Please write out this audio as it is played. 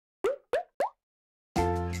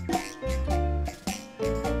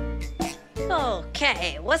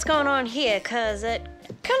Okay, what's going on here? Because it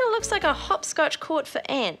kind of looks like a hopscotch court for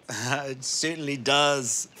ants. It certainly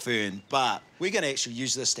does, Fern, but we're going to actually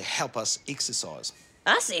use this to help us exercise.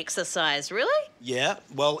 Us exercise, really? Yeah,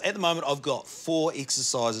 well, at the moment, I've got 4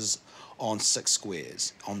 exercises on 6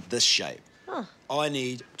 squares on this shape. Oh. I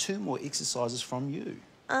need 2 more exercises from you.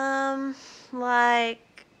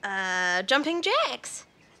 Like, jumping jacks.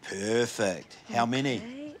 Perfect. How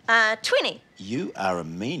many? 20. You are a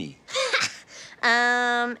meanie.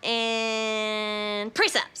 And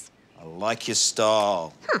press-ups. I like your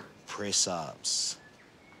style. Press-ups.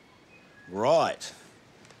 Right.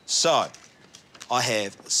 So, I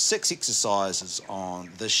have 6 exercises on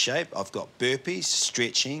this shape. I've got burpees,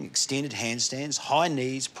 stretching, extended handstands, high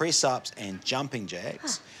knees, press-ups, and jumping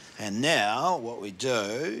jacks. And now what we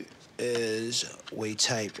do is we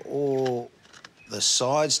tape all the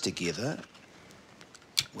sides together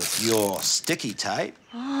with your sticky tape.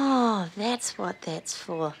 Oh, that's what that's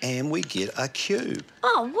for. And we get a cube.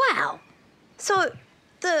 Oh, wow. So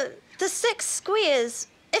the 6 squares,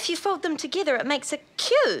 if you fold them together, it makes a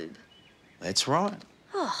cube. That's right.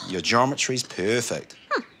 Oh. Your geometry's perfect.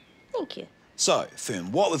 Thank you. So,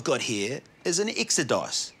 Fern, what we've got here is an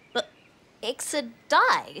exerdice.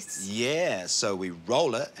 Exerdice? Yeah, so we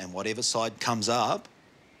roll it, and whatever side comes up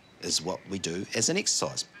is what we do as an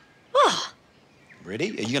exercise. Oh. Ready?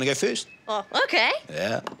 Are you going to go first? Oh, okay.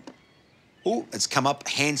 Yeah. Oh, it's come up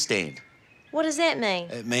handstand. What does that mean?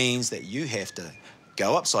 It means that you have to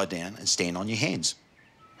go upside down and stand on your hands.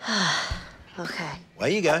 Okay.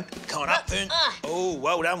 Away you go. Come on up, Fern. Oh,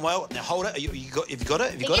 well done, well. Now hold it. Have you got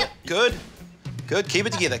it? Have you got Yep. it? Good. Good. Keep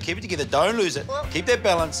it together. Keep it together. Don't lose it. Keep that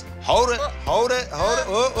balance. Hold it. Hold it.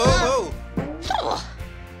 Hold it. Oh.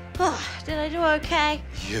 Oh, did I do okay?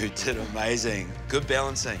 You did amazing. Good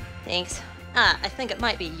balancing. Thanks. I think it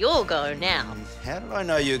might be your go now. How did I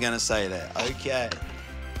know you were going to say that? Okay.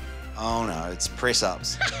 Oh, no, it's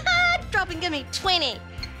press-ups. Drop and give me 20.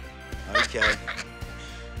 Okay.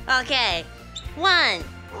 Okay. 1,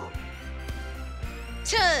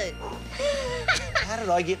 2. How did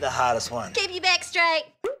I get the hardest one? Keep your back straight.